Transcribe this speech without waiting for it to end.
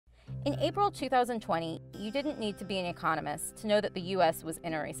In April 2020, you didn't need to be an economist to know that the U.S. was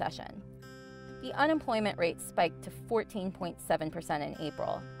in a recession. The unemployment rate spiked to 14.7% in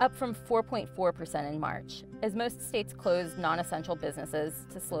April, up from 4.4% in March, as most states closed non-essential businesses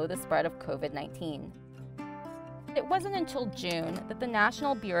to slow the spread of COVID-19. It wasn't until June that the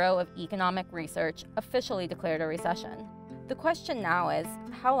National Bureau of Economic Research officially declared a recession. The question now is,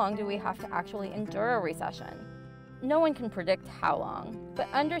 how long do we have to actually endure a recession? No one can predict how long, but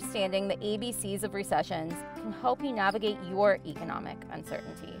understanding the ABCs of recessions can help you navigate your economic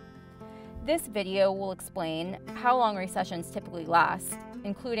uncertainty. This video will explain how long recessions typically last,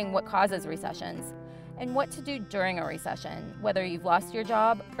 including what causes recessions, and what to do during a recession, whether you've lost your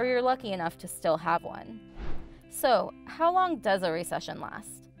job or you're lucky enough to still have one. So, how long does a recession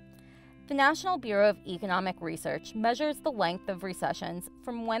last? The National Bureau of Economic Research measures the length of recessions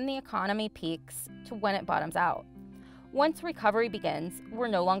from when the economy peaks to when it bottoms out. Once recovery begins, we're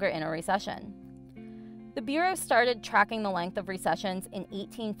no longer in a recession. The Bureau started tracking the length of recessions in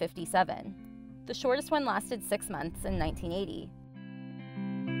 1857. The shortest one lasted 6 months in 1980.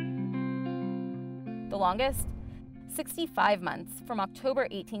 The longest? 65 months, from October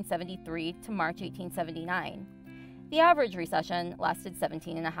 1873 to March 1879. The average recession lasted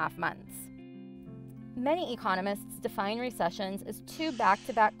 17.5 months. Many economists define recessions as 2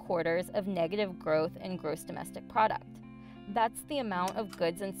 back-to-back quarters of negative growth in gross domestic product. That's the amount of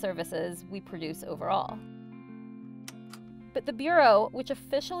goods and services we produce overall. But the Bureau, which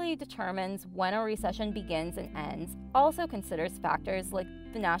officially determines when a recession begins and ends, also considers factors like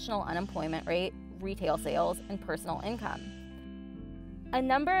the national unemployment rate, retail sales, and personal income. A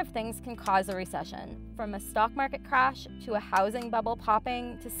number of things can cause a recession, from a stock market crash to a housing bubble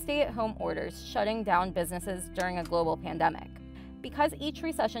popping to stay-at-home orders shutting down businesses during a global pandemic. Because each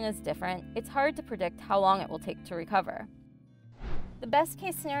recession is different, it's hard to predict how long it will take to recover. The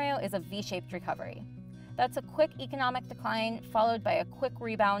best-case scenario is a V-shaped recovery. That's a quick economic decline followed by a quick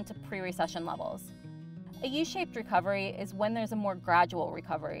rebound to pre-recession levels. A U-shaped recovery is when there's a more gradual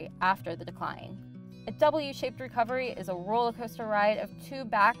recovery after the decline. A W-shaped recovery is a roller coaster ride of 2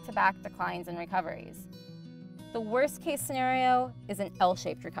 back-to-back declines and recoveries. The worst-case scenario is an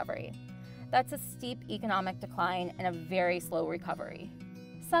L-shaped recovery. That's a steep economic decline and a very slow recovery.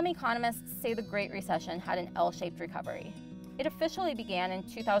 Some economists say the Great Recession had an L-shaped recovery. It officially began in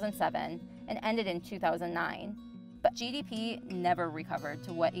 2007 and ended in 2009, but GDP never recovered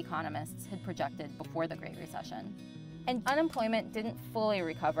to what economists had projected before the Great Recession. And unemployment didn't fully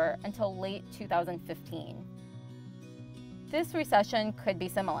recover until late 2015. This recession could be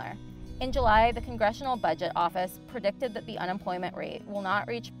similar. In July, the Congressional Budget Office predicted that the unemployment rate will not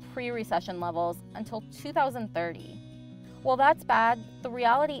reach pre-recession levels until 2030. While that's bad, the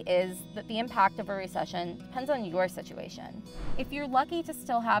reality is that the impact of a recession depends on your situation. If you're lucky to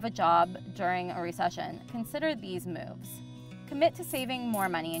still have a job during a recession, consider these moves. Commit to saving more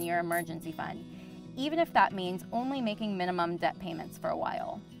money in your emergency fund, even if that means only making minimum debt payments for a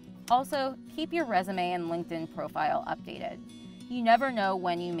while. Also, keep your resume and LinkedIn profile updated. You never know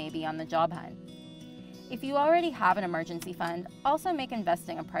when you may be on the job hunt. If you already have an emergency fund, also make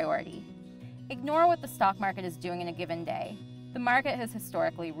investing a priority. Ignore what the stock market is doing in a given day. The market has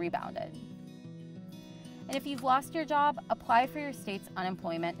historically rebounded. And if you've lost your job, apply for your state's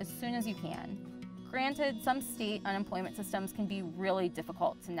unemployment as soon as you can. Granted, some state unemployment systems can be really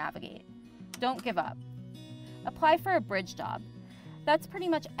difficult to navigate. Don't give up. Apply for a bridge job. That's pretty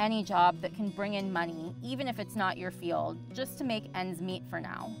much any job that can bring in money, even if it's not your field, just to make ends meet for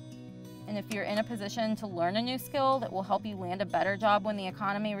now. And if you're in a position to learn a new skill that will help you land a better job when the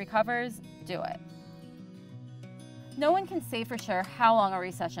economy recovers, do it. No one can say for sure how long a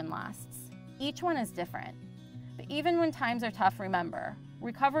recession lasts. Each one is different. But even when times are tough, remember,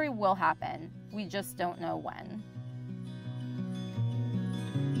 recovery will happen. We just don't know when.